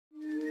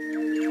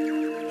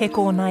He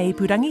kōna e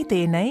purangi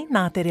tēnei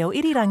nā te reo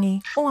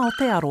irirangi o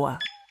Aotearoa.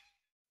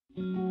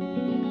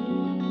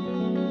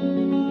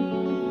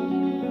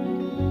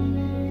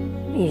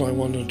 All I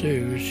want to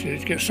do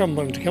is get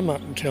someone to come up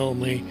and tell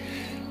me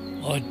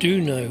I do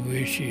know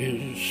where she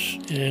is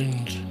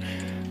and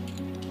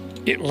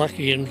get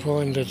lucky and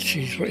find that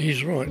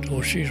he's right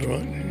or she's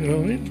right, you know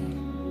what I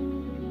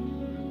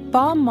mean?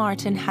 Bob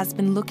Martin has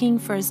been looking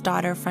for his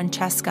daughter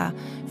Francesca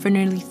for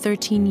nearly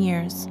 13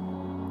 years.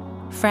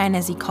 Fran,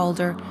 as he called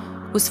her,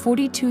 was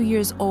 42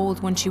 years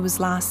old when she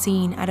was last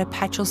seen at a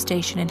petrol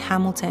station in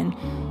Hamilton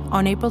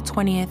on April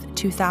 20th,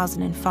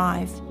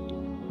 2005.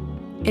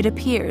 It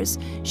appears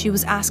she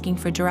was asking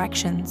for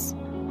directions.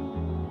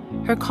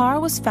 Her car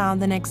was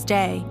found the next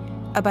day,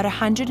 about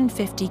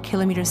 150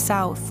 kilometers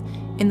south,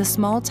 in the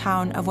small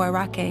town of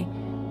Wairake,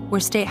 where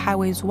State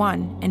Highways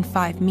 1 and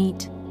 5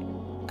 meet,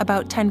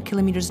 about 10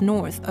 kilometers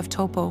north of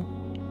Taupo,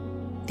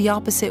 the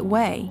opposite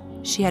way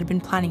she had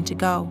been planning to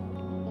go.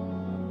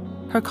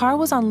 Her car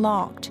was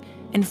unlocked,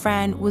 and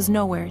Fran was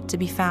nowhere to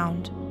be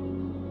found.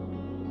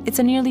 It's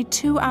a nearly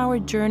 2-hour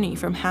journey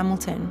from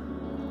Hamilton,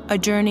 a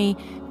journey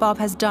Bob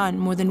has done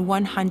more than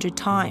 100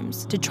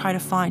 times to try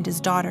to find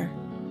his daughter.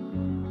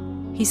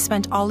 He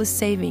spent all his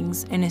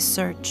savings in his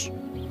search.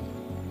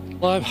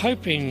 Well, I'm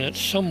hoping that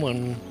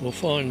someone will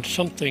find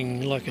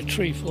something like a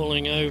tree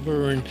falling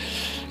over and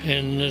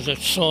there's a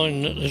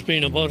sign that there's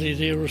been a body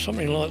there or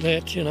something like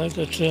that, you know,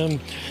 that,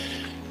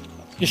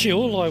 you see,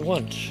 all I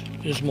want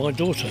is my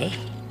daughter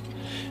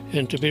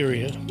and to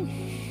bury her.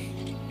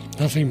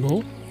 Nothing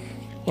more.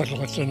 I'd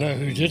like to know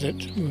who did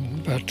it,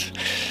 but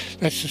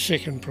that's the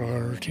second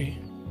priority.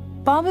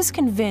 Bob is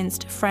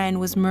convinced Fran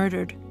was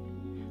murdered,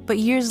 but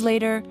years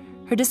later,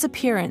 her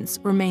disappearance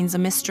remains a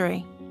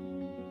mystery.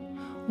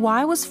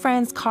 Why was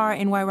Fran's car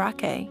in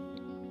Wairake?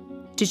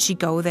 Did she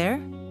go there?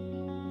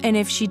 And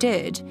if she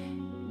did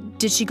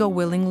she go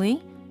willingly?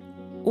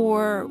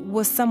 Or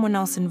was someone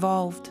else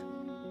involved?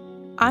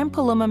 I'm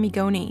Paloma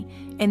Migoni,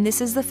 and this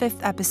is the 5th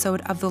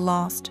episode of The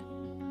Lost,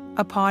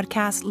 a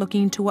podcast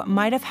looking into what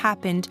might have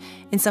happened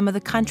in some of the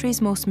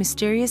country's most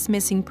mysterious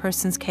missing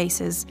persons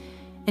cases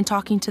and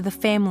talking to the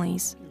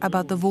families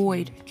about the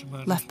void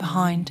left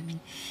behind.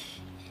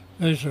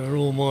 Those are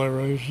all my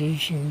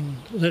roses, and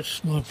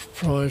that's my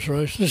prize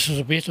rose. This is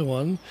a better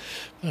one,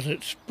 but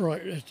it's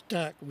bright, it's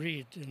dark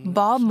red.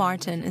 Bob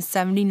Martin is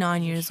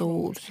 79 years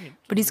old,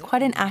 but he's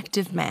quite an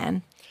active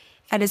man.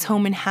 At his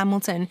home in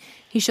Hamilton,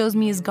 he shows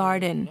me his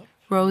garden,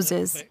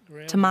 roses,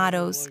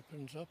 tomatoes.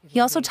 He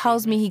also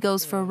tells me he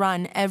goes for a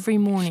run every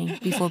morning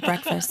before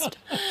breakfast.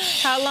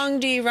 How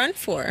long do you run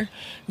for?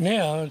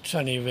 Now it's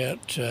only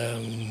about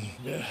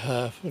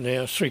half an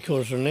hour, 3/4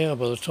 of an hour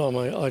by the time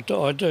I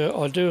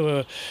do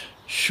a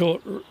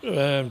short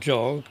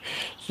jog,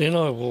 then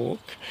I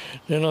walk,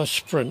 then I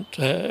sprint,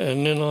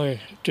 and then I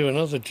do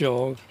another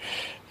jog,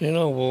 then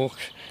I walk,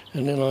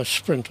 and then I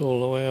sprint all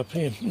the way up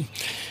here.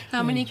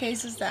 How many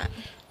Ks is that?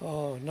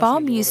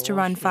 Bob used to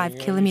run 5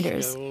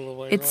 kilometers.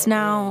 It's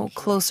now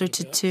closer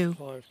to 2.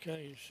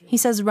 He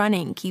says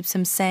running keeps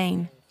him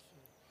sane.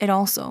 It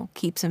also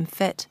keeps him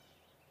fit.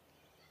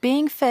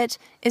 Being fit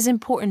is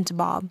important to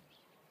Bob.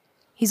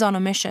 He's on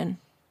a mission.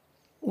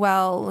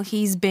 Well,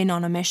 he's been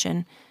on a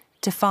mission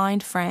to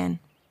find Fran.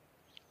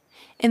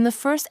 In the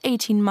first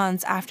 18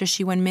 months after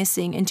she went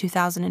missing in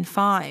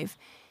 2005,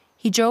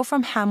 he drove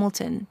from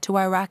Hamilton to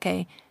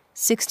Wairake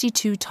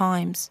 62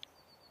 times.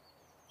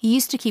 He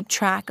used to keep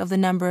track of the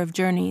number of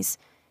journeys.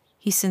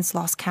 He's since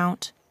lost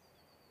count.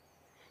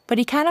 But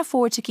he can't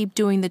afford to keep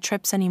doing the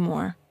trips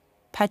anymore.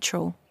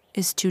 Petrol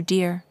is too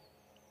dear.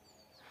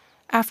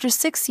 After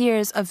 6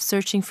 years of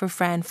searching for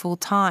Fran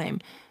full-time,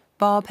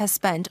 Bob has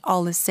spent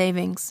all his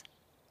savings,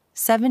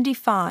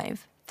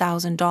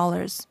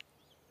 $75,000.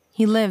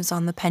 He lives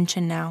on the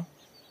pension now.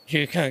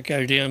 You can't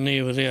go down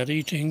there without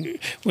eating.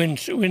 When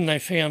they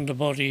found the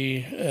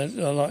body,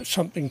 like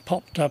something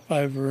popped up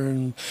over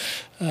in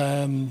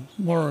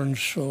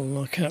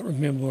Warrensville, I can't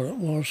remember what it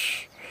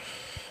was.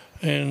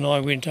 And I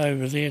went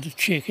over there to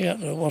check out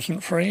that it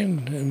wasn't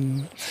Fran.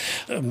 And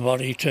the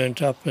body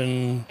turned up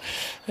in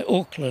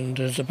Auckland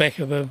at the back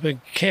of a big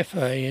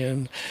cafe,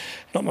 and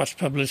not much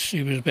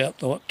publicity was about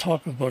what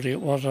type of body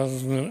it was other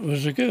than it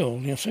was a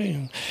girl, you see.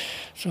 And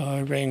so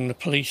I rang the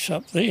police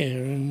up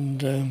there,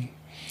 and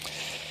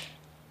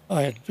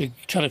I had big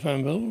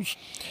telephone bills.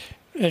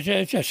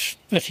 Just a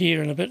bit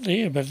here and a bit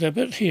there, but a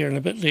bit here and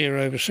a bit there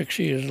over 6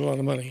 years is a lot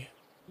of money.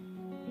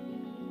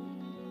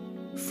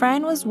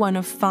 Fran was one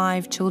of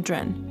 5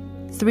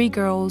 children, 3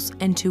 girls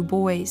and 2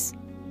 boys.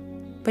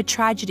 But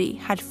tragedy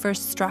had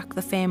first struck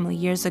the family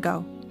years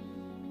ago.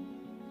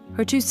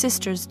 Her 2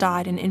 sisters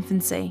died in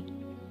infancy,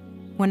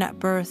 one at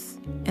birth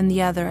and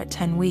the other at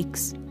 10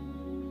 weeks.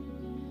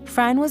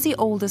 Fran was the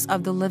oldest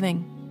of the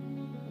living.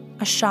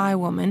 A shy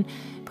woman,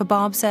 but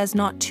Bob says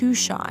not too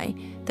shy,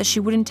 that she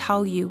wouldn't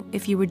tell you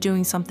if you were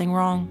doing something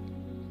wrong.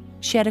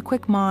 She had a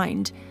quick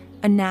mind,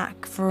 a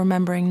knack for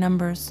remembering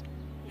numbers.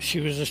 She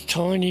was a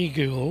tiny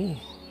girl,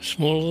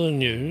 smaller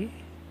than you,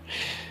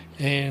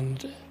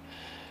 and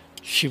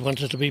She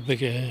wanted to be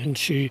bigger, and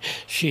she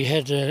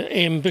had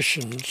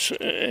ambitions,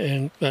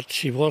 but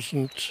she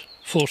wasn't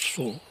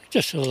forceful.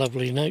 Just a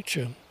lovely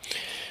nature.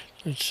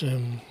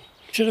 She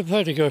had a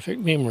photographic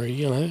memory,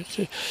 you know.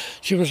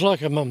 She was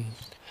like a mum.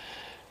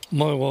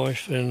 My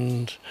wife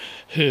and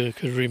her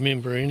could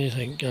remember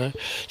anything, you know.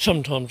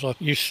 Sometimes I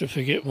used to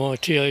forget my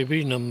TAB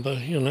number,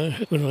 you know,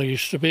 when I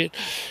used to bet,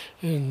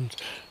 and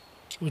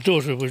my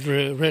daughter would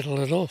rattle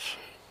it off.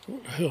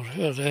 How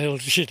the hell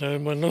did she know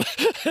my number?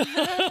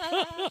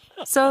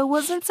 So it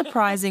wasn't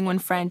surprising when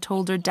Fran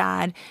told her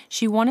dad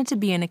she wanted to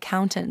be an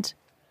accountant.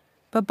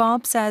 But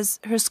Bob says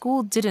her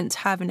school didn't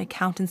have an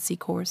accountancy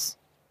course.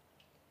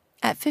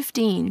 At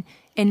 15,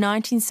 in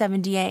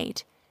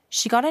 1978,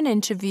 she got an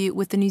interview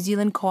with the New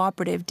Zealand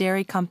Cooperative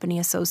Dairy Company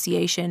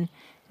Association,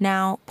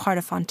 now part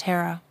of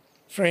Fonterra.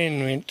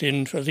 Fran went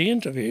in for the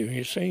interview,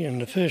 you see,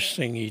 and the first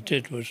thing he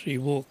did was he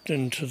walked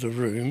into the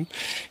room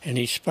and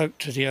he spoke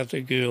to the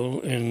other girl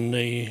in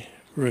the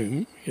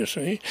room, you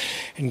see,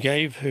 and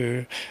gave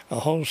her a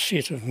whole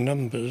set of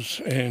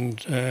numbers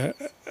and a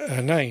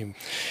name.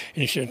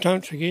 And he said,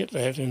 "Don't forget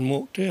that," and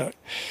walked out.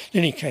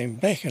 Then he came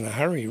back in a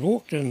hurry,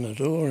 walked in the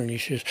door, and he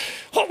says,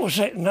 "What was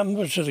that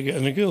number?" to the girl?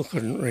 And the girl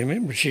couldn't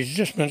remember. She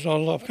just meant,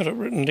 "Oh, I've got it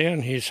written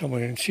down here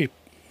somewhere," and the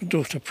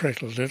daughter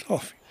prattled it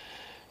off.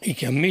 He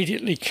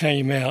immediately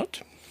came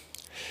out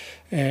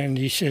and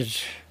he said,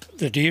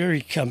 the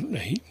dairy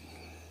company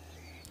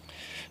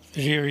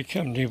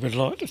would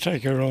like to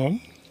take her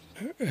on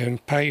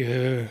and pay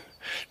her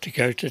to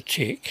go to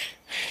tech,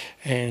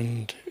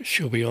 and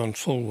she'll be on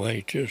full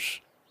wages.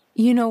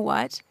 You know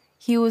what?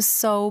 He was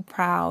so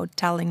proud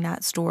telling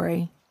that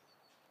story.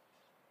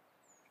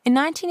 In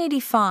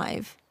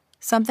 1985,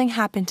 something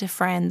happened to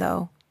Fran,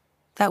 though,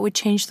 that would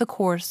change the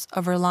course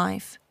of her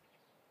life.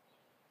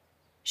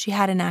 She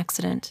had an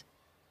accident.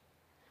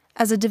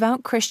 As a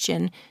devout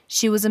Christian,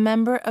 she was a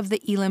member of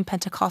the Elim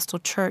Pentecostal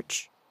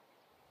Church.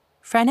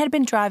 Fran had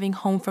been driving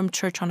home from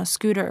church on a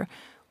scooter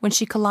when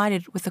she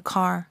collided with a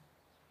car.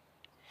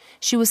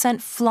 She was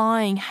sent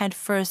flying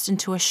headfirst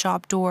into a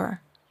shop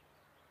door.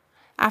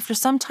 After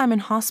some time in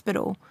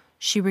hospital,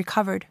 she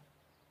recovered.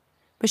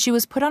 But she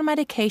was put on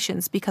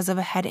medications because of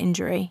a head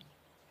injury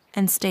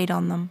and stayed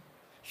on them.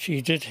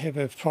 She did have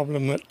a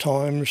problem at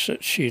times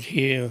that she'd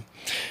hear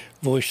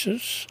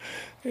voices.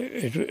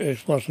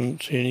 It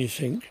wasn't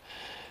anything,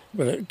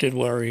 but it did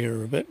worry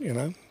her a bit, you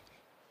know.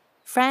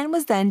 Fran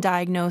was then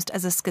diagnosed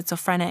as a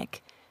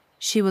schizophrenic.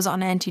 She was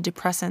on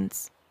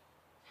antidepressants.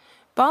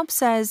 Bob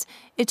says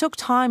it took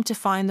time to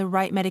find the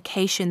right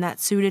medication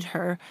that suited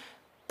her,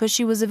 but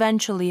she was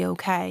eventually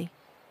okay.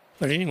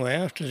 But anyway,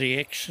 after the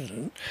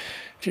accident,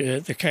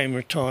 there came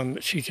a time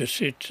that she just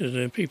said to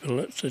the people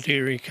at the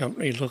dairy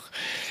company, "Look,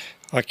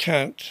 I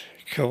can't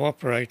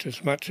cooperate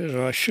as much as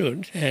I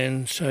should,"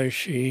 and so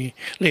she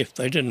left.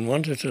 They didn't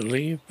want her to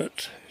leave,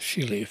 but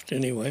she left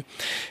anyway,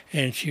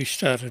 and she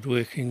started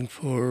working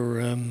for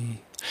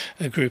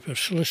a group of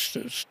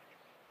solicitors.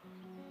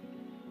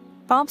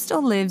 Bob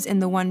still lives in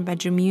the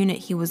one-bedroom unit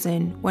he was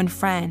in when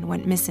Fran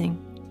went missing.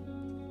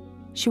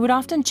 She would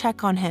often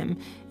check on him,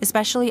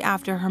 especially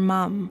after her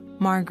mum,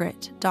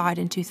 Margaret, died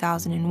in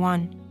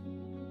 2001.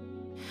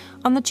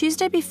 On the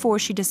Tuesday before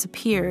she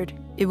disappeared,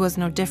 it was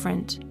no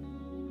different.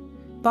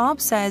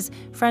 Bob says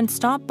Fran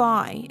stopped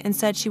by and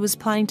said she was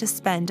planning to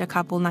spend a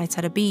couple nights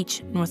at a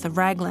beach north of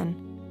Raglan.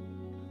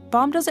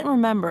 Bob doesn't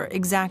remember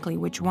exactly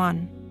which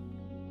one.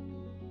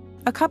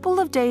 A couple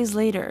of days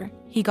later,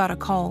 he got a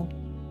call.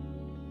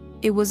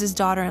 It was his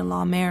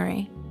daughter-in-law,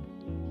 Mary.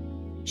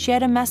 She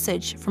had a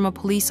message from a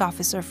police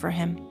officer for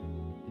him.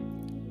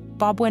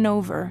 Bob went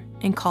over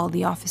and called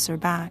the officer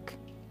back.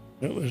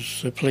 It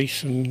was the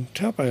police in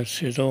Taupo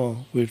said,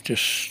 "Oh, we've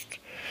just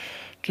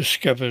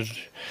discovered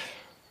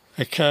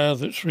a car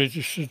that's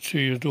registered to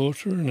your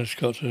daughter and it's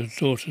got her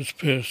daughter's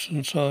purse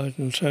inside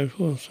and so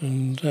forth,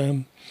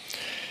 and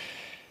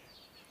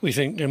we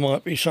think there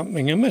might be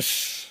something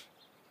amiss."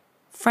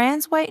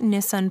 Fran's white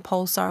Nissan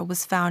Pulsar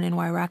was found in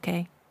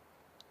Wairake.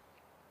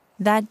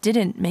 That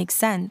didn't make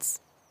sense.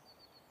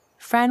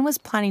 Fran was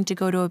planning to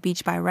go to a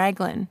beach by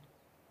Raglan.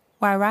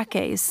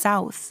 Wairake is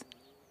south.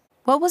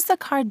 What was the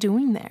car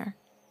doing there?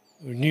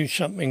 We knew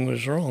something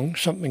was wrong,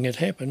 something had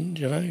happened,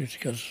 you know,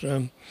 because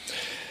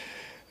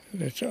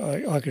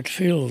I could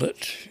feel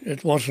that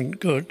it wasn't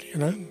good, you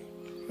know,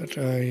 but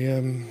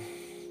I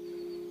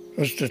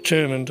was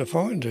determined to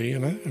find her, you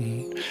know,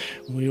 and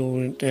we all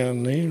went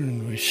down there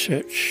and we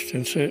searched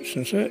and searched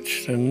and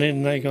searched, and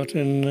then they got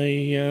in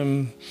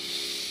the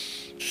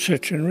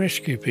search and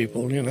rescue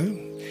people, you know,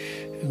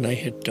 and they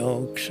had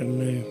dogs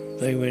and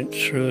they went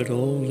through it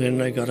all. Then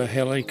they got a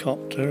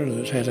helicopter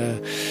that had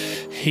a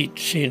heat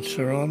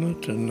sensor on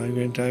it, and they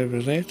went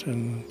over that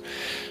and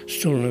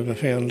still never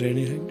found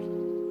anything.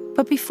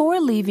 But before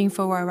leaving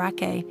for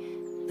Wairake,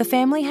 the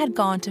family had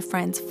gone to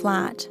Fran's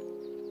flat.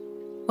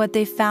 What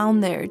they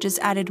found there just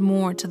added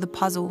more to the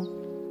puzzle.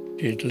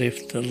 She'd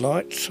left the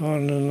lights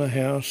on in the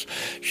house.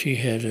 She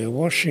had her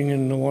washing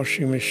in the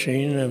washing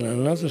machine and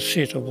another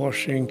set of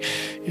washing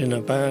in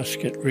a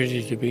basket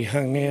ready to be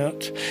hung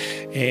out.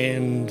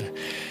 And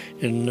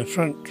In the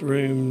front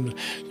room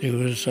there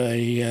was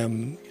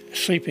a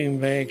sleeping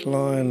bag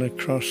lying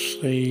across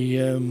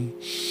the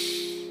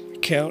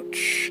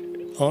couch.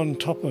 On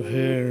top of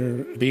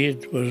her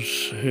bed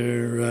was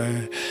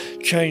her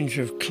change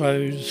of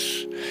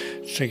clothes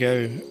to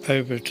go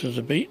over to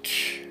the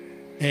beach,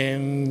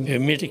 and her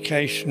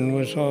medication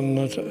was on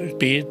the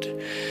bed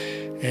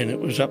and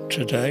it was up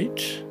to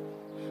date.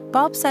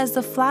 Bob says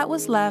the flat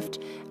was left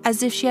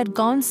as if she had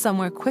gone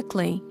somewhere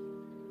quickly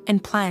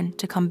and planned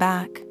to come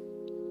back.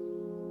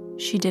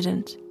 She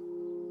didn't.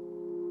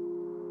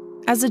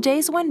 As the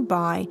days went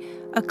by,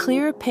 a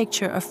clearer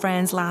picture of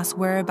Fran's last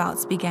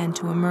whereabouts began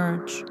to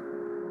emerge.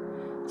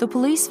 The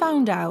police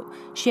found out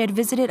she had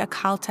visited a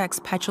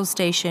Caltex petrol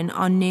station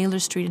on Naylor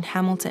Street in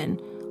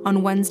Hamilton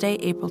on Wednesday,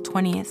 April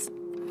 20th.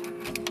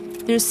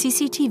 There's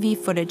CCTV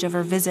footage of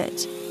her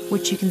visit,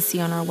 which you can see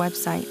on our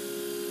website.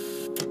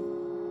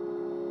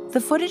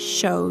 The footage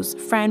shows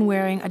Fran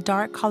wearing a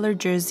dark-colored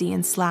jersey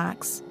and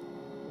slacks.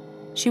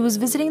 She was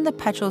visiting the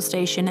petrol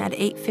station at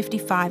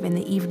 8:55 in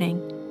the evening.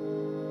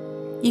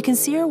 You can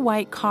see her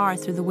white car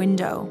through the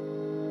window.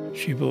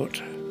 She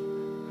bought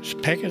a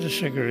packet of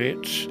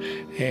cigarettes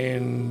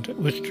and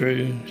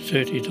withdrew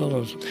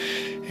 $30.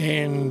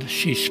 And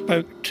she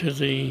spoke to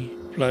the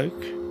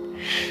bloke.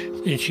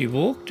 Then she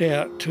walked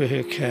out to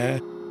her car.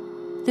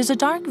 There's a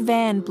dark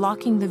van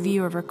blocking the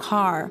view of her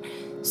car,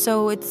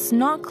 so it's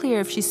not clear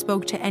if she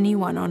spoke to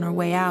anyone on her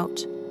way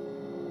out.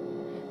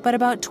 But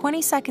about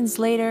 20 seconds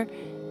later,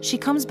 she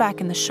comes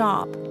back in the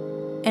shop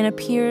and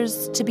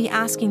appears to be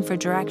asking for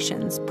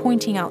directions,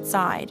 pointing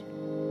outside.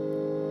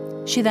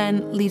 She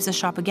then leaves the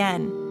shop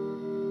again.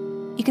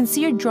 You can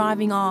see her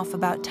driving off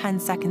about 10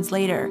 seconds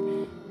later,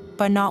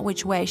 but not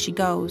which way she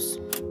goes.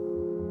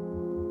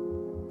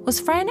 Was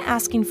Fran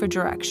asking for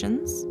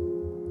directions?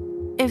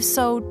 If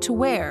so, to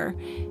where?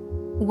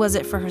 Was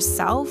it for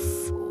herself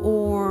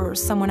or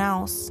someone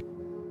else?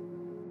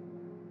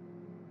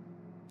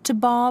 To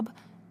Bob,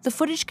 the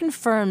footage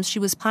confirms she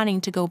was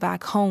planning to go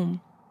back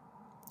home.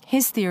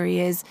 His theory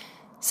is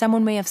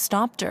someone may have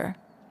stopped her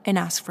and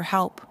asked for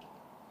help.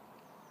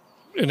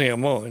 In our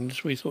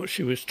minds, we thought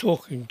she was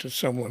talking to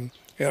someone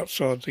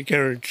outside the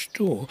garage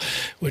door,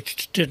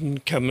 which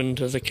didn't come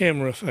into the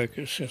camera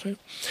focus, you know.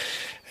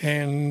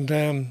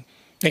 And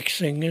next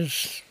thing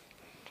is,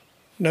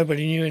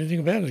 nobody knew anything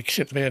about it,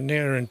 except about an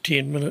hour and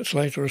 10 minutes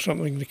later or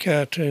something, the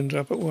car turns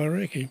up at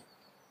Wairaki.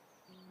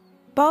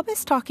 Bob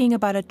is talking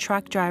about a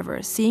truck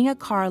driver seeing a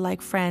car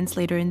like Fran's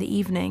later in the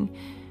evening.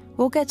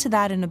 We'll get to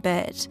that in a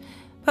bit.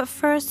 But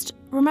first,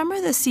 remember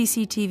the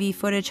CCTV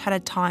footage had a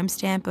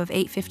timestamp of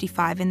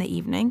 8:55 in the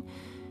evening?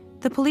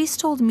 The police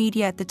told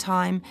media at the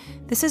time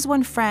this is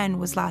when Fran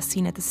was last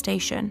seen at the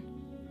station.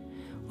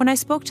 When I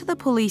spoke to the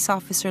police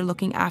officer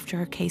looking after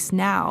her case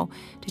now,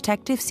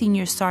 Detective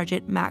Senior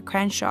Sergeant Matt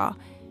Crenshaw,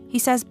 he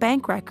says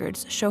bank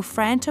records show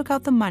Fran took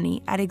out the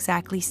money at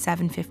exactly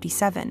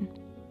 7:57.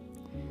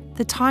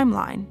 The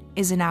timeline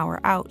is an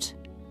hour out.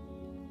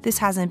 This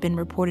hasn't been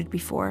reported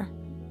before.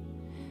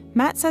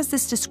 Matt says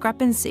this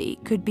discrepancy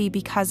could be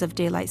because of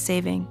daylight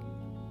saving.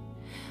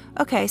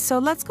 Okay, so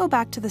let's go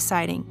back to the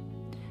sighting.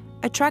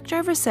 A truck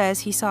driver says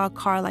he saw a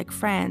car like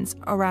Fran's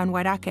around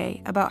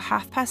Wairaki about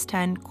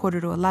 10:30,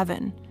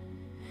 11:15.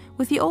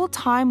 With the old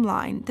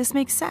timeline, this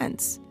makes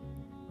sense.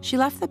 She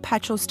left the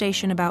petrol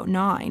station about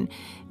 9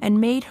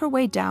 and made her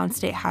way down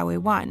State Highway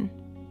 1.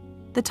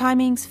 The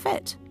timings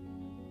fit.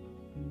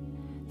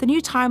 The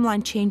new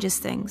timeline changes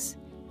things.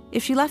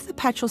 If she left the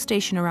petrol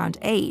station around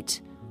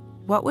 8,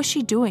 what was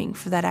she doing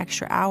for that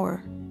extra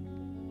hour?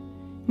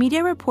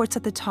 Media reports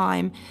at the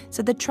time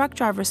said the truck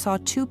driver saw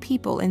 2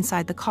 people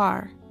inside the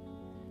car.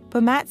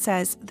 But Matt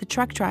says the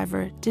truck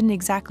driver didn't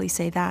exactly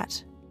say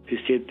that. He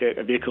said that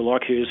a vehicle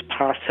like hers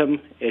passed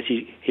him as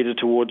he headed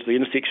towards the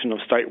intersection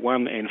of State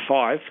 1 and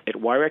 5 at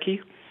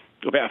Wairaki,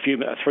 about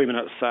 3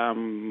 minutes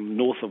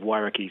north of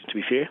Wairaki, to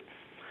be fair.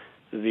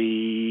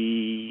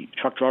 The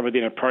truck driver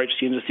then approached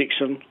the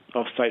intersection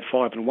of State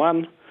 5 and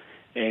 1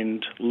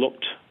 and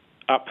looked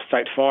up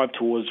State 5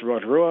 towards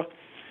Rotorua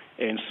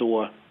and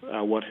saw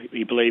what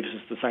he believes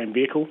is the same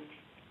vehicle,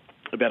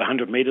 about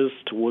 100 metres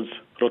towards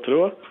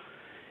Rotorua,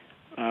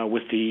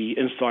 with the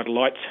inside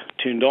lights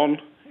turned on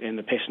and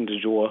the passenger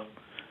door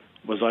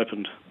was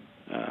opened.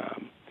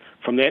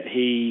 From that,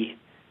 he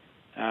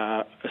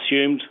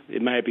assumed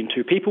it may have been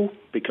 2 people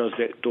because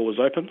that door was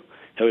open,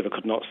 however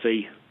could not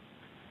see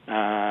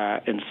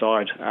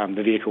inside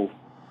the vehicle.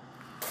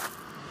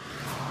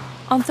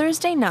 On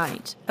Thursday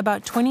night,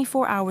 about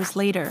 24 hours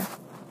later,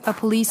 a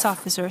police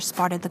officer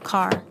spotted the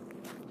car.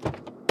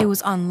 It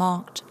was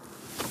unlocked.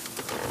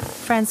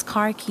 Fran's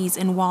car keys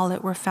and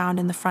wallet were found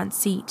in the front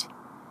seat.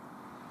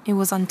 It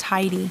was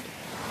untidy.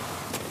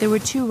 There were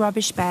 2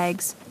 rubbish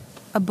bags,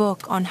 a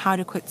book on how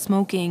to quit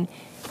smoking,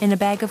 and a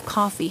bag of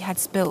coffee had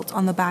spilt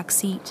on the back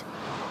seat.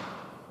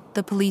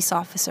 The police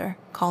officer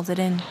called it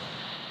in.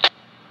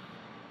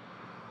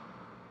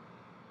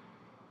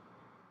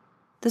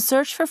 The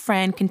search for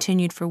Fran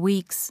continued for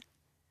weeks.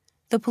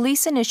 The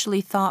police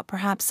initially thought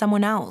perhaps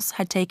someone else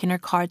had taken her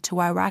car to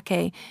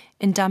Wairaki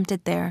and dumped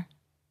it there.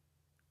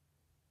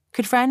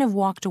 Could Fran have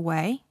walked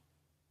away?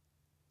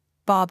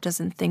 Bob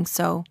doesn't think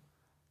so.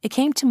 It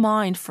came to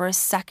mind for a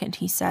second,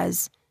 he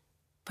says,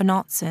 but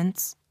not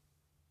since.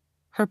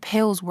 Her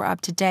pills were up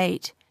to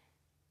date.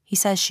 He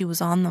says she was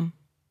on them.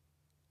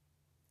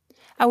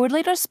 I would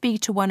later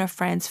speak to one of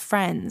Fran's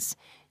friends,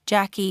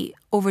 Jackie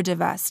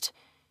Overdevest.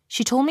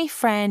 She told me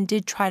Fran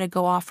did try to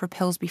go off her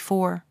pills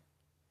before,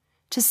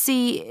 to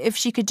see if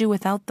she could do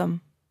without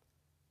them,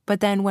 but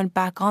then went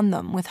back on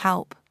them with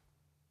help.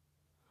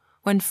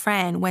 When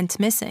Fran went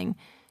missing,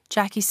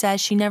 Jackie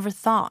says she never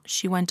thought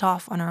she went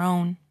off on her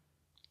own.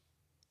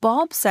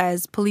 Bob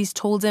says police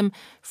told him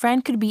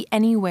Fran could be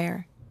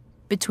anywhere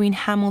between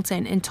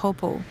Hamilton and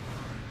Topo.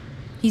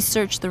 He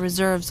searched the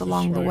reserves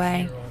along the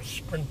way.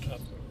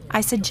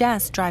 I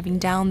suggest driving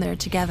down there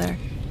together.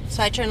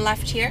 So I turn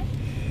left here?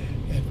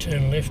 I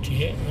turn left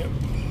here, yep.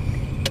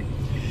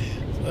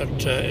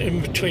 But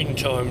in between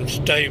times,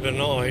 Dave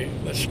and I,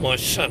 that's my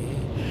son,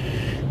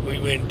 we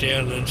went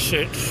down and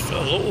searched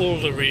all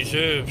the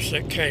reserves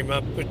that came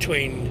up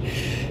between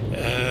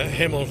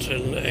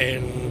Hamilton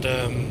and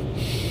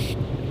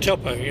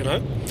Taupo,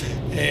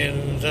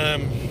 and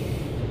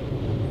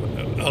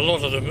a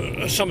lot of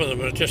them, some of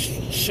them are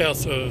just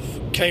south of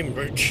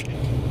Cambridge.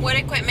 What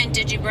equipment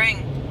did you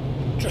bring?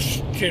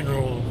 Just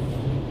general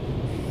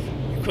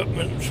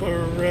equipment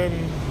for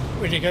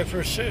when you go for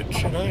a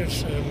search,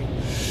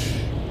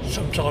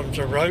 sometimes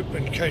a rope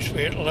in case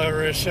we had to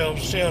lower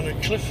ourselves down a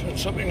cliff or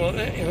something like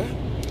that,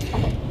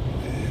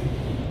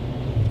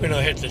 When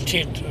I had the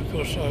tent, of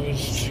course, I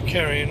was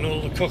carrying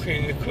all the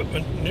cooking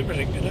equipment and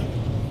everything,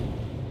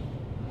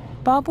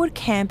 Bob would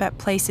camp at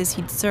places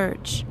he'd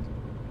search.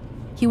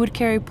 He would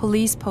carry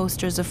police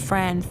posters of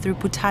Fran through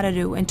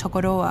Putararu and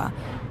Tokoroa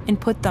and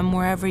put them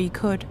wherever he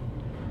could.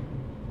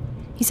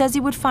 He says he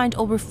would find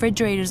old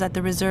refrigerators at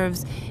the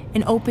reserves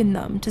and open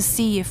them to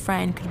see if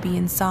Fran could be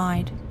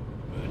inside.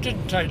 It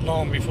didn't take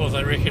long before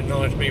they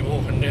recognised me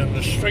walking down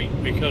the street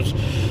because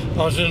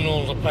I was in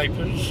all the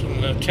papers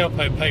and the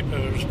Taupo paper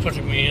was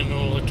putting me in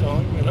all the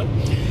time,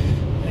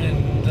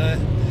 And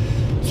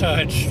so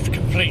I had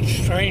complete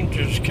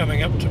strangers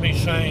coming up to me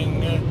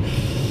saying,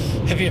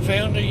 have you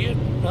found her yet?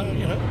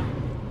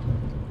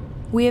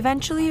 We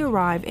eventually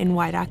arrive in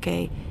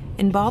Wairake,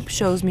 and Bob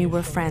shows me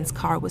where Fran's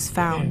car was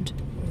found.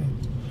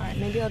 All right,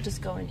 maybe I'll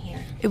just go in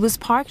here. It was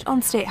parked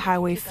on State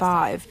Highway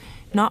 5,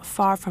 not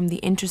far from the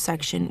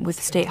intersection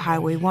with State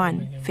Highway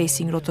 1,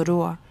 facing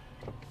Rotorua.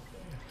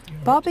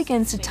 Bob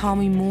begins to tell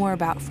me more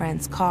about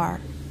Fran's car.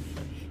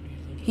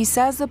 He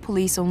says the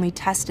police only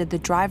tested the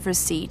driver's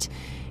seat,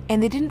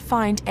 and they didn't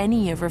find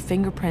any of her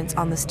fingerprints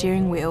on the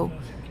steering wheel.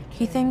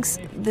 He thinks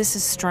this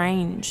is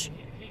strange.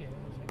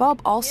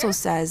 Bob also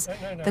says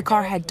the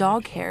car had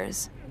dog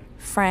hairs.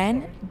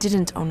 Fran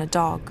didn't own a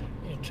dog.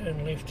 You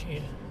turn left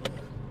here.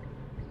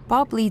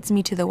 Bob leads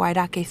me to the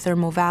Wairake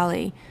Thermal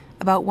Valley,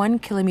 about 1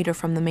 kilometre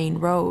from the main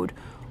road,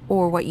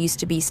 or what used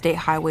to be State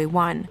Highway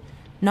 1,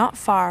 not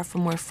far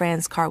from where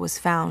Fran's car was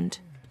found.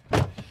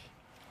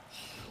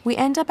 We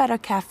end up at a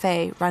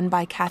cafe run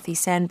by Kathy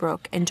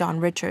Sandbrook and John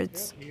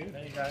Richards.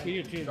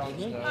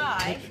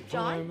 Hi,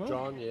 John.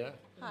 John, yeah.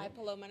 Hi,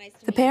 Paloma. Nice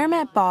to The pair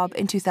met Bob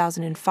in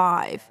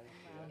 2005.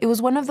 It was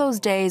one of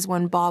those days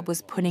when Bob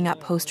was putting up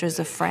posters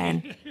of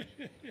Fran.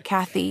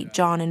 Kathy,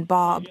 John, and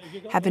Bob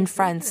have been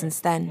friends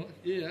since then.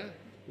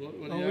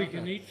 We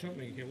can eat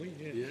something, can we?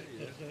 Yeah.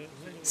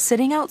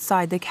 Sitting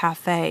outside the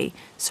cafe,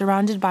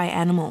 surrounded by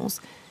animals,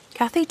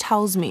 Kathy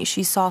tells me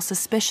she saw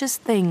suspicious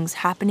things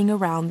happening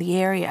around the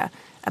area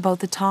about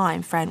the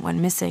time Fran went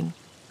missing.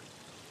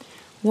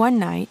 One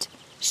night,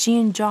 she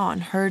and John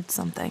heard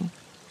something.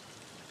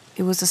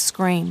 It was a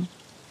scream.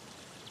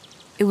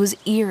 It was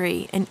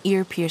eerie and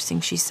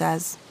ear-piercing, she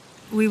says.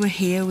 We were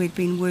here, we'd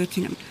been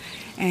working,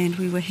 and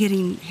we were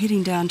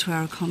heading down to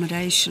our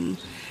accommodation,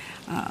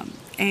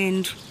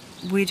 and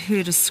we'd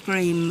heard a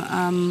scream.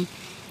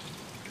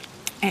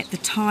 At the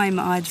time,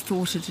 I'd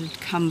thought it had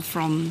come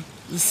from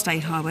the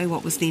State Highway,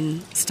 what was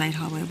then State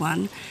Highway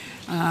 1,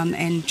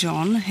 and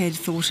John had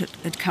thought it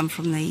had come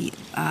from the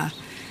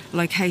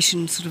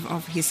location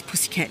of his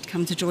pussycat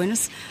come to join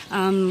us,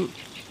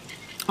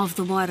 of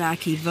the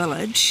Wairake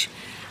village.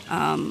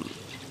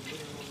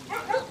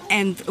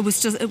 And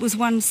it was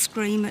one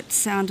scream. It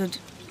sounded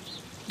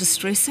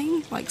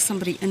distressing, like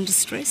somebody in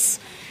distress.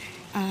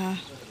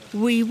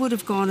 We would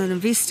have gone and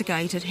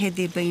investigated had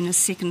there been a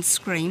second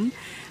scream,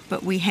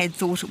 but we had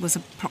thought it was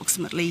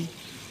approximately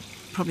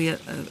probably a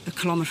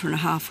kilometre and a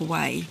half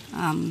away,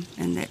 and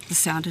that the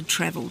sound had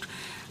travelled.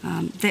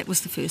 That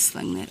was the first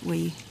thing that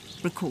we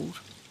recalled.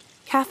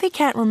 Kathy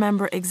can't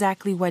remember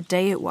exactly what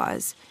day it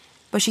was,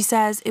 but she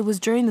says it was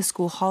during the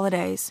school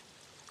holidays,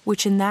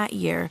 which in that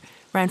year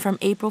ran from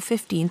April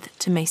 15th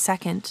to May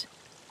 2nd.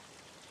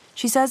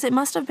 She says it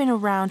must have been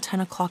around 10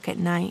 o'clock at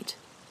night.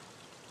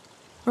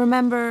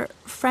 Remember,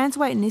 Fran's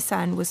white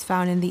Nissan was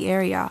found in the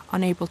area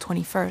on April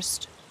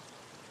 21st.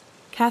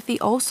 Kathy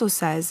also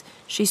says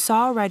she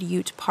saw a red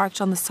ute parked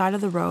on the side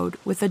of the road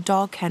with a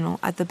dog kennel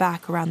at the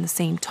back around the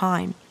same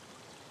time.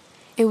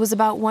 It was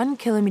about 1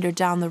 kilometre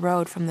down the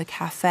road from the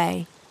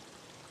cafe.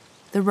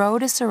 The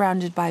road is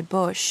surrounded by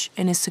bush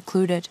and is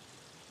secluded.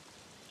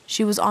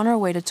 She was on her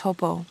way to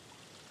Topo.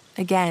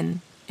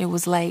 Again, it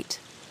was late.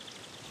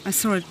 I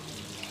saw a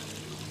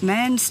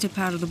man step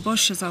out of the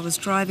bush as I was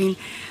driving.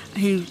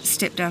 He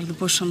stepped out of the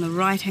bush on the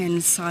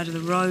right-hand side of the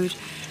road.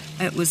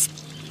 It was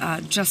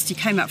he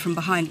came up from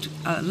behind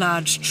a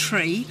large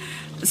tree,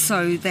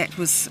 so that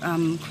was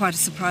quite a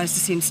surprise to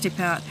see him step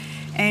out.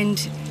 And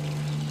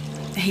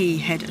he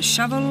had a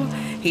shovel,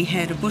 he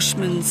had a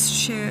bushman's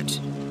shirt.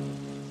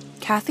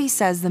 Kathy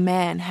says the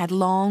man had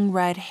long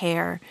red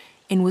hair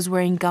and was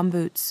wearing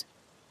gumboots.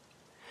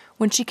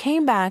 When she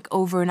came back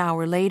over an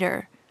hour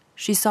later,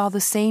 she saw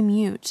the same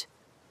ute,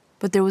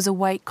 but there was a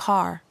white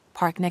car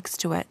parked next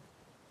to it.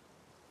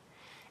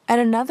 At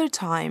another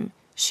time,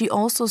 she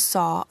also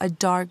saw a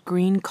dark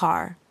green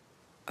car,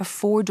 a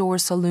 4-door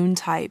saloon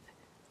type,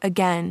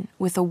 again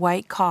with a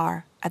white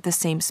car at the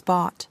same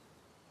spot.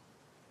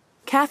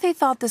 Kathy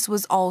thought this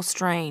was all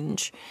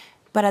strange,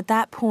 but at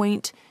that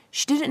point,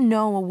 she didn't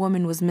know a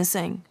woman was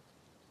missing.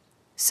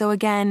 So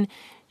again,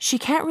 she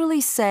can't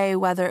really say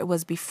whether it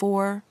was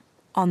before,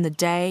 on the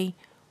day,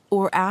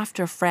 or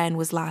after Fran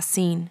was last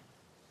seen.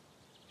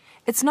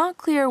 It's not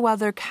clear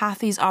whether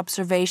Kathy's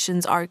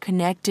observations are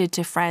connected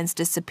to Fran's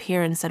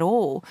disappearance at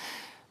all,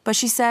 but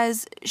she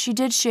says she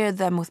did share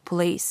them with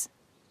police.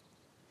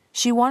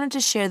 She wanted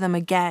to share them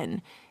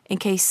again in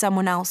case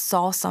someone else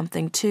saw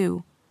something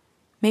too.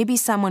 Maybe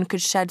someone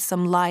could shed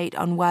some light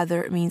on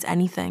whether it means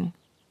anything.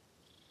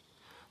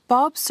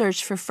 Bob's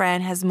search for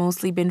Fran has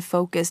mostly been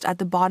focused at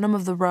the bottom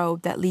of the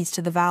road that leads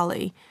to the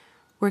valley,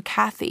 where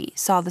Kathy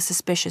saw the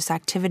suspicious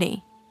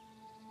activity.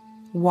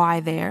 Why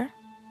there?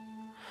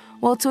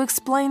 Well, to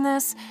explain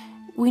this,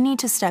 we need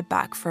to step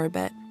back for a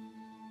bit.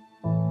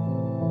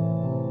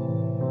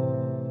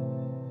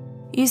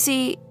 You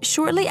see,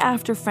 shortly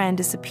after Fran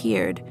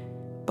disappeared,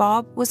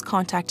 Bob was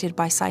contacted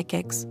by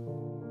psychics.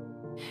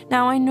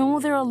 Now, I know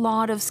there are a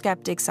lot of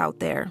skeptics out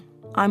there.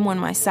 I'm one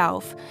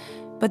myself.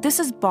 But this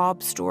is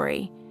Bob's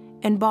story,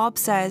 and Bob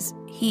says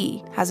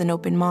he has an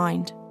open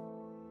mind.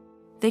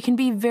 They can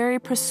be very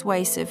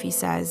persuasive, he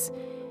says,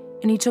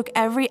 and he took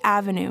every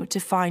avenue to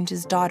find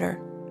his daughter.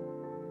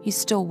 He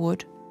still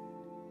would.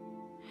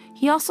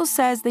 He also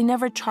says they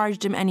never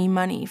charged him any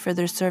money for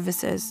their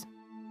services.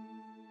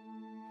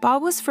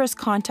 Bob was first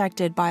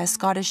contacted by a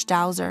Scottish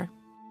dowser.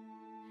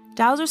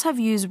 Dowsers have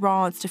used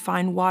rods to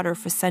find water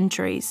for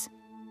centuries.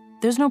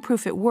 There's no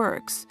proof it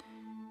works.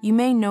 You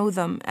may know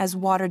them as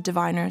water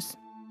diviners.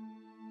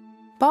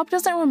 Bob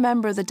doesn't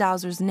remember the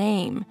dowser's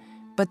name,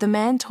 but the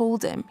man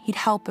told him he'd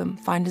help him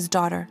find his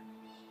daughter.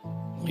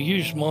 I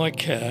used my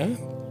car,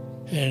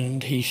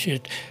 and he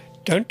said,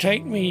 don't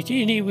take me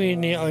to anywhere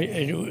near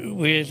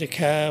where the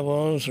car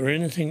was or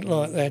anything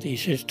like that. He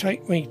says,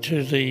 take me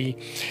to the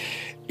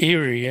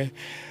area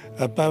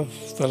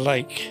above the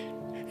lake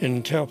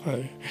in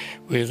Taupo,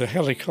 where the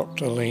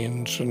helicopter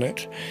lands and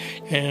that.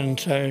 And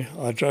so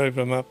I drove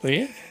him up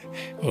there.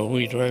 Well,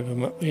 we drove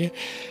him up there.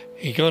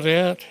 He got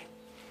out,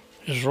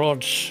 his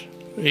rods,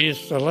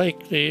 there's the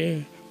lake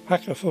there,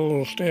 Pucker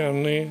Falls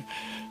down there,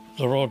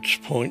 the rods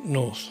point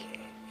north,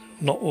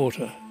 not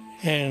water.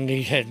 And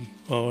he had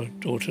my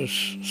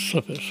daughter's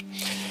slippers.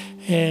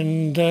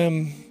 And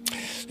then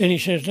he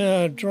says,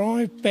 now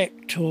drive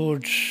back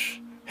towards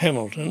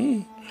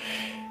Hamilton.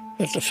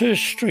 At the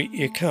first street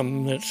you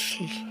come that's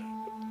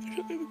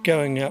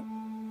going up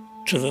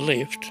to the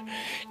left,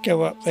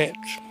 go up that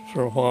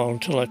for a while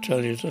until I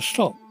tell you to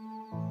stop.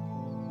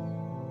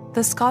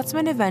 The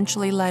Scotsman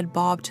eventually led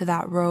Bob to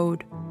that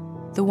road,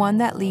 the one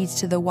that leads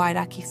to the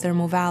Wairaki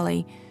Thermal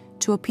Valley,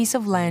 to a piece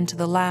of land to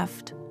the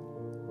left.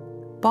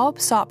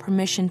 Bob sought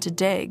permission to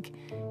dig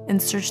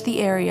and searched the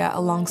area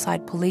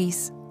alongside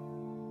police.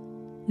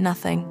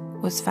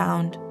 Nothing was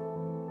found.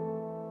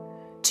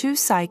 2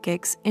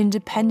 psychics,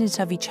 independent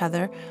of each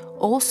other,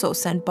 also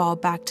sent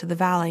Bob back to the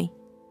valley.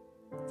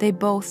 They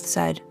both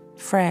said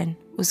Fran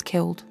was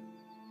killed.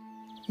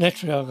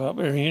 Naturally, I got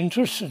very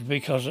interested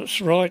because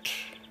it's right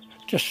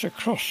just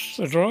across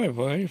the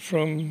driveway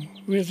from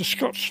where the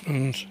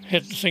Scotsman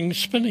had the thing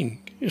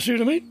spinning. You see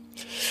what I mean?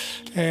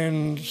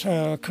 And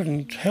so I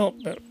couldn't help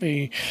but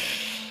be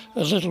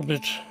a little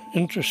bit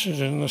interested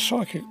in the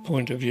psychic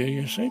point of view,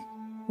 you see.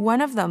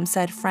 One of them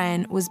said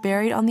Fran was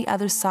buried on the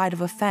other side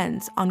of a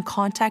fence on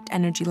contact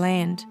energy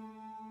land.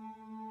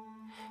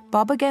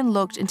 Bob again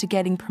looked into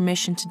getting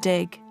permission to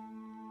dig,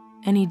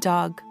 and he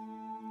dug.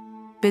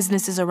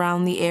 Businesses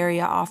around the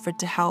area offered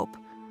to help.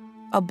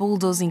 A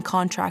bulldozing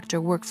contractor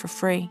worked for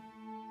free.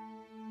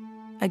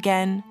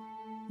 Again,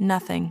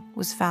 nothing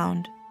was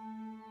found.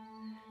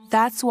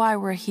 That's why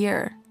we're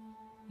here,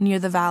 near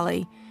the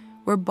valley,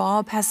 where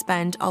Bob has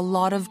spent a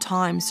lot of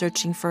time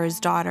searching for his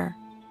daughter.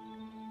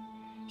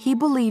 He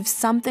believes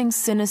something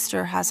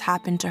sinister has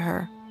happened to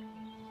her.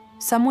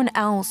 Someone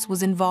else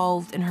was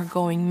involved in her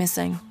going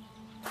missing.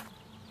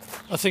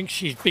 I think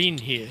she's been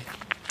here,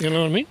 you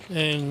know what I mean?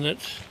 And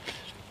that's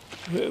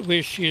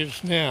where she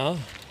is now.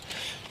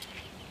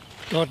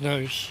 God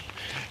knows.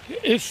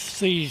 If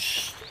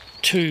these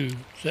 2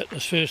 that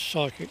the first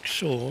psychic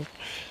saw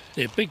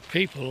They're big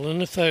people,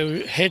 and if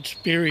they had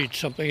buried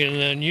something and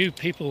they knew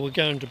people were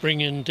going to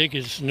bring in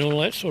diggers and all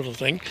that sort of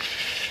thing,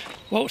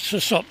 what's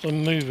to stop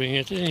them moving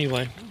it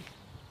anyway?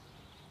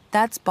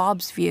 That's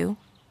Bob's view.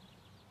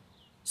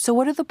 So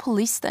what do the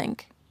police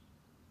think?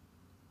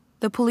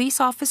 The police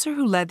officer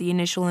who led the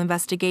initial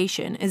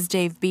investigation is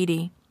Dave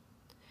Beattie.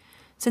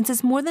 Since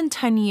it's more than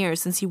 10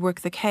 years since he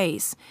worked the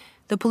case,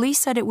 the police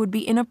said it would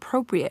be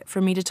inappropriate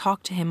for me to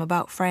talk to him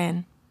about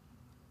Fran.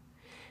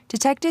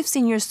 Detective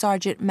Senior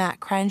Sergeant Matt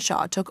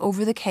Cranshaw took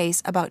over the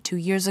case about 2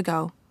 years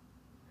ago.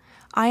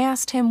 I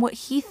asked him what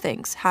he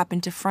thinks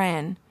happened to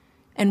Fran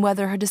and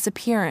whether her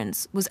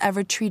disappearance was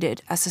ever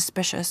treated as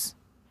suspicious.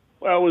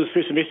 Well, it was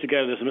first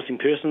investigated as a missing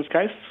persons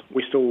case.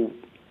 We still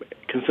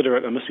consider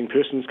it a missing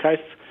persons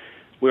case.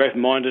 We're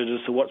open-minded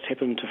as to what's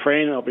happened to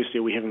Fran. Obviously,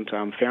 we haven't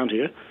found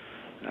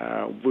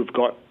her. We've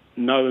got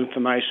no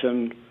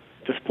information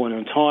at this point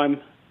in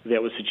time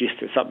that would suggest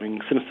that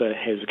something sinister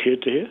has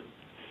occurred to her.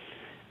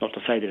 Not to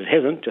say that it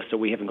hasn't, just that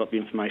we haven't got the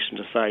information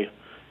to say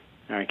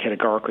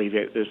categorically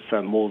that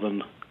it's more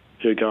than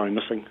her going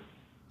missing.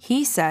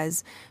 He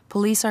says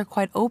police are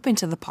quite open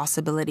to the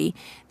possibility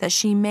that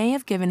she may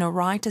have given a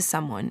ride to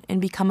someone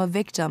and become a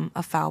victim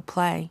of foul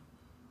play.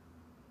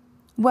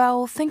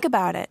 Well, think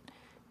about it.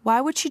 Why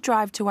would she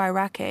drive to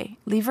Iraqi,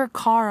 leave her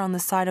car on the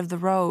side of the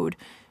road,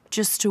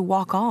 just to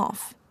walk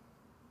off?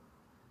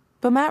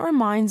 But Matt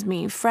reminds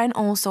me, Fran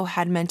also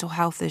had mental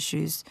health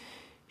issues.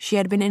 She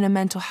had been in a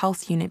mental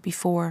health unit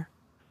before.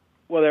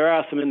 Well, there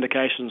are some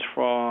indications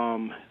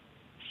from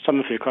some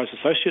of her close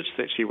associates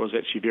that she was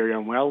actually very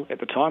unwell at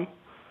the time.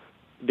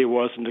 There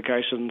were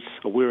indications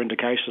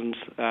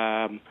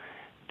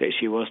that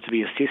she was to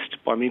be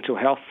assessed by mental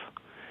health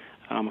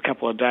a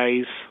couple of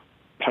days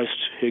post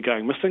her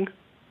going missing,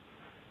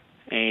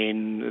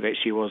 and that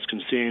she was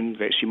concerned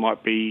that she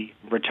might be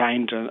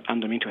retained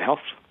under mental health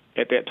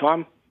at that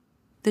time.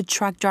 The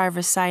truck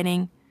driver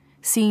sighting,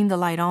 seeing the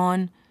light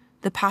on,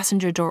 the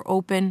passenger door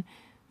open,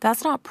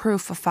 that's not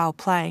proof of foul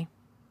play.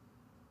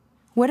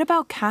 What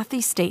about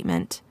Kathy's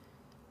statement?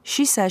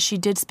 She says she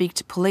did speak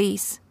to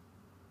police.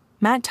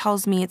 Matt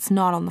tells me it's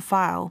not on the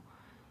file.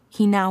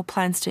 He now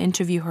plans to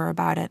interview her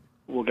about it.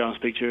 We'll go and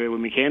speak to her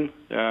when we can.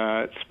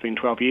 It's been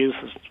 12 years.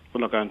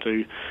 We're not going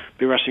to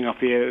be rushing off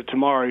there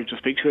tomorrow to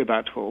speak to her,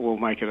 but we'll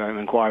make it an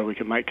inquiry we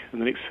can make in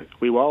the next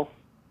wee while.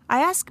 I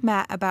asked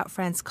Matt about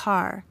Fran's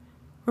car.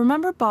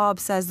 Remember Bob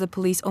says the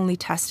police only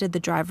tested the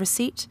driver's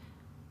seat?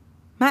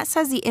 Matt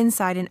says the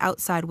inside and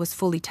outside was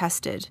fully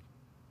tested,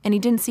 and he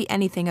didn't see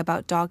anything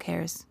about dog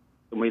hairs.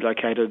 We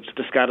located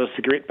discarded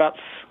cigarette butts,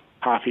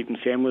 half-eaten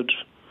sandwich.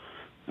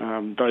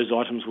 Those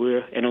items were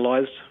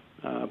analysed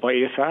by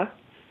EFR.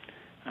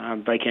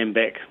 They came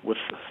back with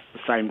the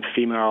same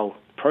female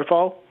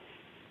profile.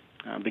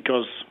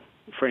 Because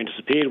Fran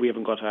disappeared, we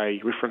haven't got a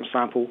reference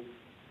sample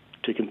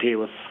to compare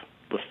with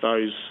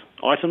those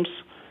items,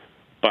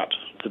 but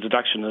the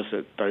deduction is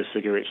that those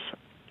cigarettes,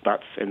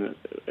 butts and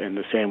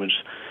the sandwich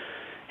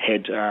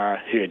had her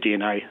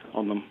DNA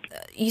on them.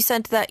 You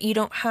said that you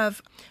don't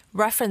have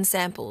reference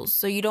samples,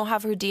 so you don't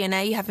have her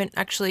DNA? You haven't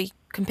actually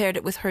compared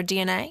it with her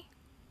DNA?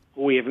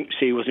 We haven't.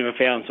 She was never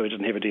found, so we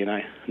didn't have her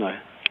DNA, no.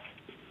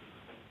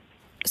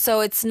 So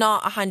it's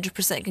not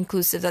 100%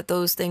 conclusive that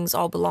those things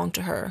all belong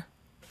to her?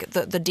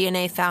 The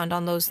DNA found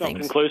on those things?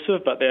 Not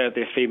conclusive, but they're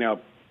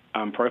female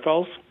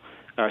profiles.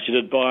 She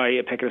did buy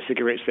a packet of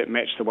cigarettes that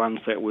matched the ones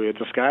that were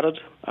discarded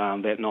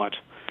that night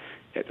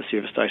at the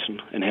service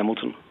station in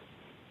Hamilton.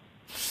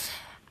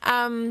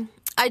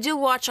 I do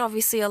watch,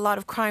 obviously, a lot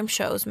of crime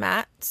shows,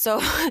 Matt.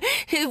 So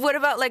what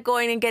about, like,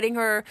 going and getting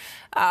her,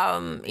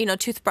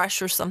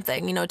 toothbrush or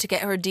something, to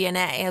get her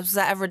DNA? Was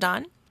that ever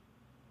done?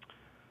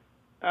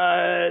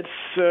 It's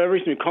a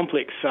reasonably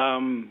complex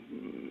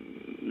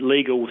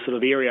legal sort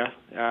of area.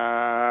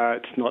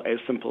 It's not as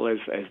simple as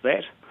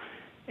that.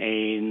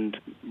 And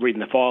reading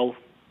the file,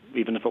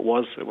 even if it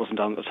wasn't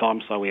done at the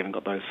time, so we haven't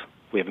got those.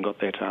 We haven't got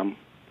that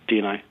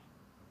DNA.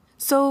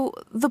 So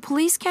the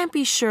police can't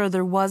be sure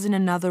there wasn't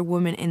another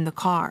woman in the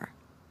car.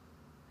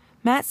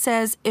 Matt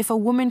says if a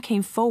woman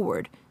came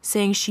forward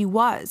saying she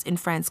was in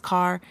Fran's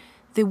car,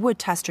 they would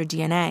test her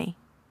DNA.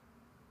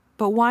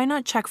 But why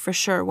not check for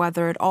sure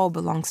whether it all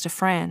belongs to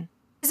Fran?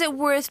 Is it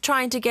worth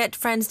trying to get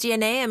Fran's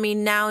DNA? I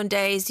mean,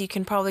 nowadays you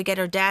can probably get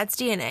her dad's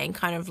DNA and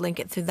kind of link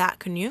it through that,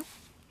 can you?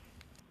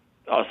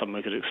 Oh, something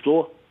we could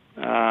explore.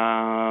 That's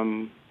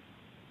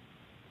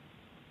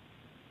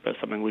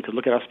something we could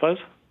look at, I suppose.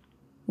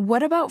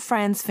 What about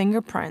Fran's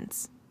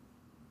fingerprints?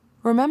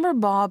 Remember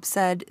Bob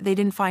said they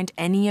didn't find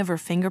any of her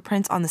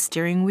fingerprints on the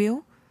steering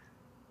wheel?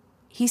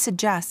 He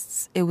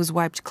suggests it was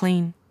wiped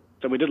clean.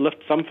 So we did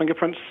lift some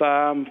fingerprints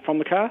from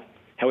the car.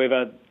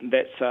 However,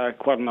 that's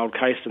quite an old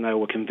case, and they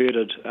were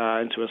converted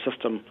into a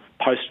system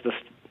post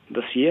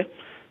this year.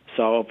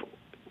 So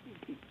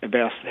I've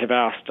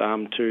asked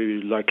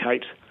to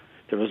locate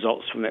the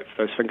results from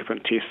those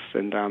fingerprint tests,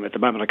 and at the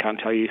moment I can't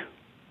tell you.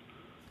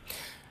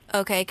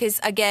 Okay, because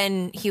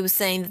again, he was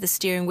saying that the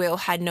steering wheel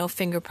had no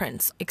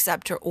fingerprints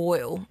except her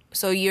oil.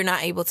 So you're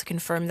not able to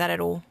confirm that at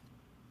all?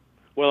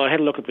 Well, I had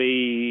a look at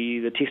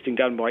the testing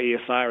done by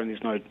ESR, and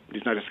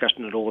there's no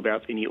discussion at all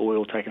about any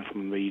oil taken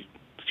from the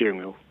steering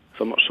wheel.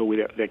 So I'm not sure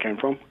where that came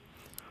from.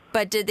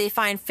 But did they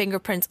find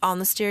fingerprints on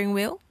the steering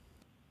wheel?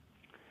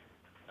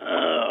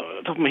 Off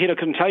the top of my head, I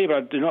couldn't tell you, but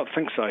I do not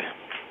think so.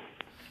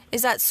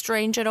 Is that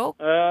strange at all?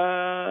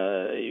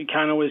 You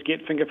can't always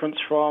get fingerprints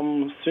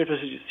from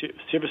surfaces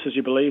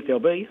you believe they'll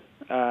be,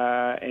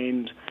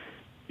 and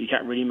you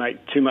can't really make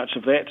too much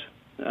of that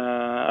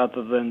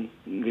other than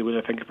there were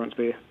no fingerprints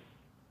there.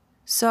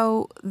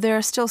 So there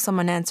are still some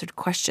unanswered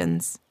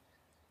questions.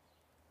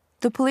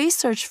 The police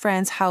searched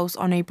Fran's house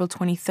on April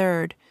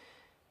 23rd,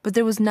 but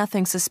there was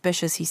nothing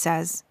suspicious, he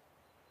says.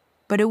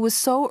 But it was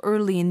so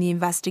early in the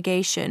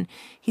investigation,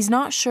 he's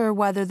not sure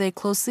whether they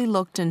closely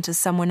looked into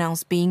someone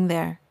else being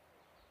there.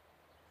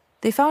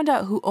 They found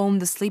out who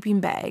owned the sleeping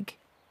bag,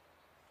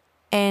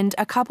 and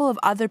a couple of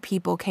other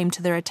people came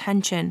to their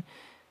attention,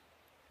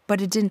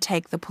 but it didn't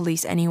take the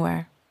police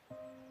anywhere.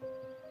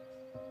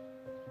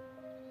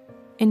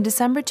 In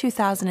December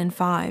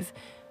 2005,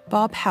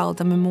 Bob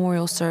held a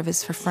memorial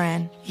service for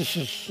Fran. This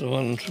is the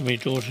one for my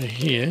daughter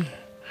here.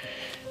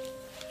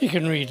 You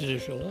can read it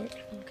if you like.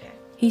 Okay.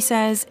 He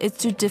says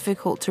it's too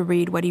difficult to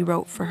read what he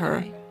wrote for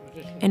her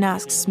and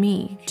asks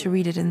me to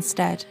read it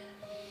instead.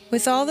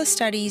 With all the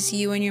studies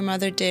you and your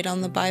mother did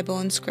on the Bible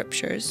and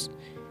scriptures,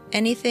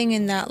 anything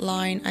in that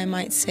line I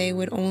might say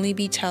would only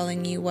be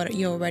telling you what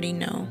you already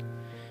know.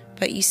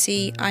 But you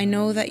see, I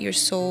know that your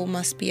soul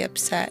must be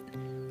upset,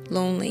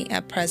 lonely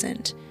at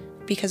present,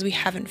 because we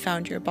haven't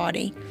found your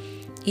body,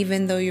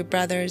 even though your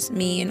brothers,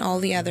 me, and all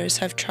the others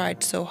have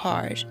tried so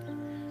hard.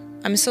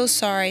 I'm so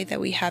sorry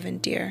that we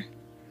haven't, dear.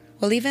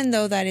 Well, even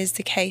though that is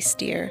the case,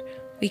 dear,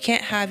 we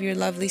can't have your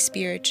lovely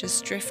spirit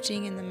just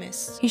drifting in the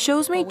mist. He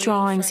shows me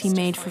drawings he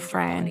made for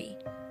Fran.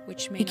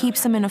 He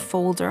keeps them in a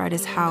folder at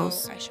his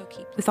house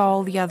with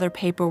all the other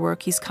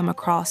paperwork he's come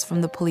across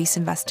from the police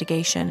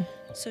investigation.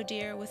 So,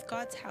 dear, with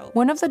God's help,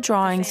 one of the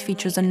drawings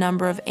features a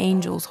number of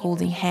angels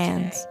holding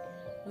hands,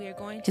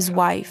 his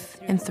wife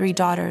and 3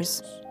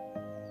 daughters,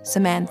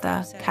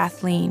 Samantha,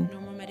 Kathleen,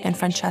 and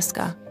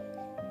Francesca.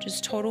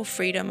 Just total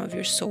freedom of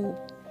your soul.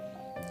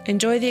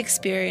 Enjoy the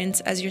experience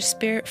as your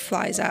spirit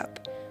flies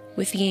up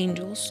with the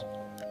angels.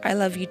 I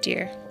love you,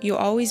 dear. You'll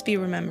always be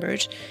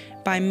remembered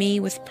by me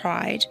with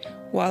pride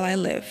while I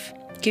live.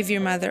 Give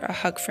your mother a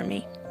hug for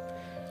me.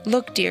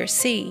 Look, dear,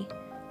 see.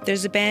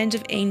 There's a band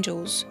of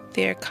angels.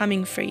 They are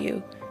coming for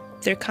you.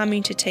 They're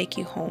coming to take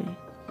you home.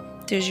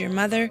 There's your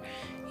mother,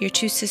 your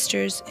 2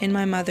 sisters, and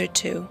my mother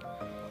too,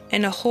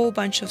 and a whole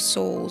bunch of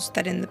souls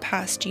that in the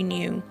past you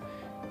knew.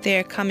 They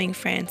are coming,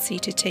 Francie,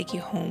 to take you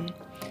home.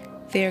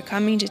 They are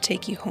coming to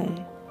take you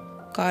home.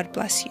 God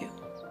bless you.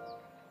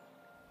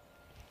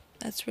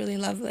 That's really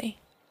lovely.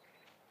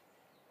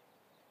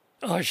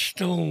 I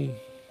still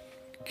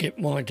get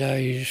my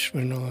days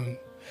when I'm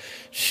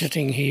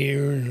sitting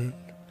here and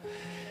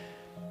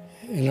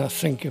I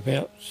think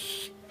about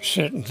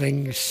certain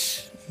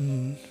things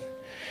and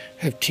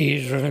have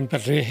tears running,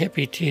 but they're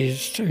happy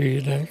tears too,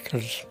 you know,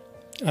 because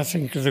I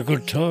think of the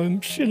good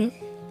times, you know.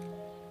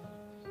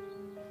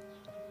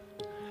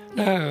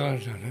 No, I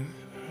don't know.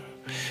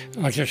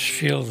 I just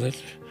feel that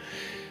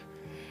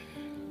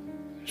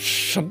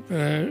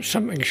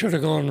something should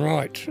have gone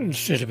right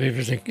instead of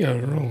everything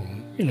going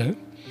wrong, you know,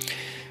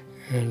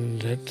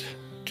 and it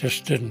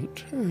just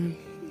didn't. I'm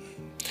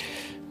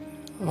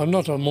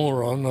not a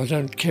moron. I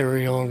don't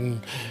carry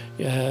on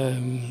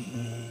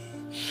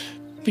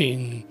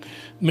being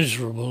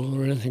miserable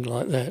or anything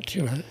like that,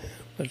 you know.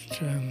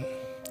 But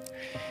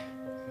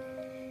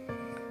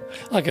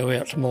I go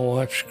out to my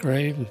wife's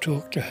grave and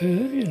talk to her,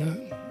 you know.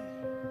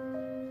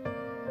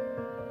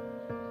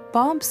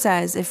 Bob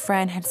says if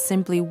Fran had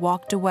simply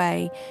walked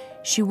away,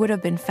 she would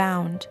have been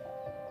found.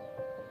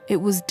 It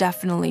was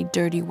definitely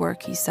dirty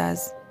work, he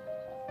says.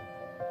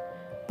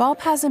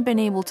 Bob hasn't been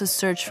able to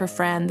search for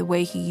Fran the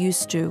way he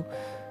used to,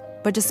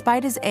 but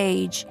despite his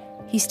age,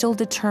 he's still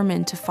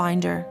determined to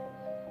find her.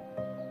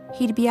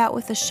 He'd be out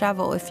with a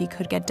shovel if he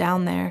could get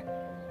down there,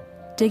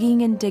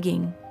 digging and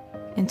digging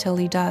until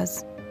he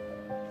does.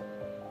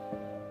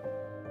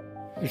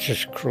 It's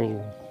just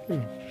cruel.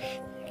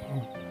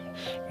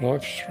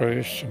 Life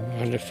throws some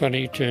kind of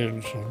funny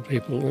turns on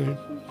people.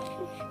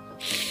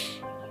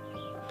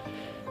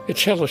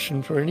 It's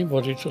hellishing for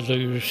anybody to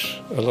lose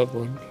a loved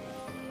one,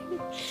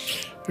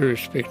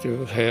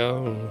 irrespective of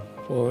how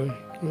or why.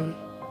 You know.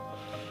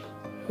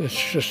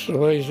 It's just the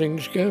way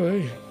things go,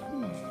 eh?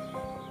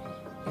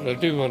 But I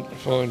do want to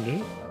find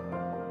her.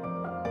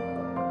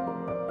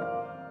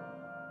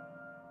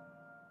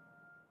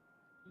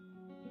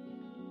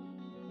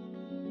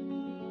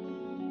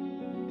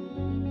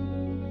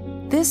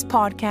 This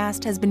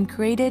podcast has been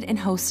created and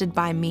hosted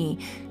by me,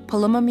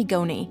 Paloma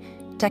Migoni.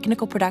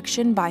 Technical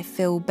production by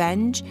Phil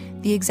Benge.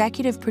 The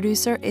executive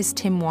producer is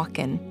Tim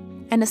Walken.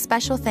 And a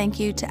special thank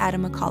you to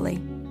Adam McCauley.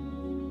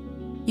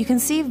 You can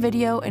see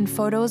video and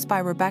photos by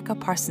Rebecca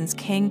Parsons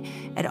King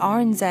at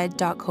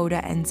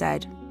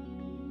rnz.co.nz.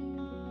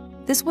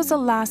 This was the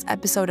last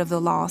episode of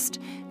The Lost,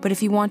 but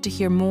if you want to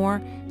hear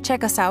more,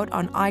 check us out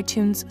on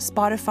iTunes,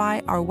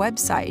 Spotify, our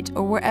website,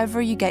 or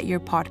wherever you get your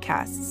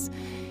podcasts.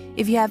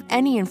 If you have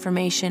any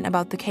information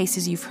about the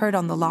cases you've heard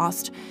on The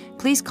Lost,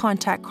 please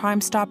contact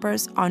Crime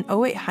Stoppers on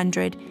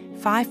 0800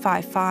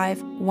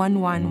 555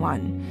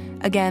 111.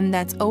 Again,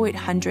 that's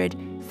 0800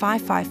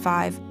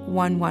 555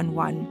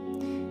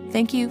 111.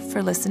 Thank you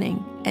for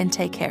listening, and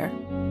take care.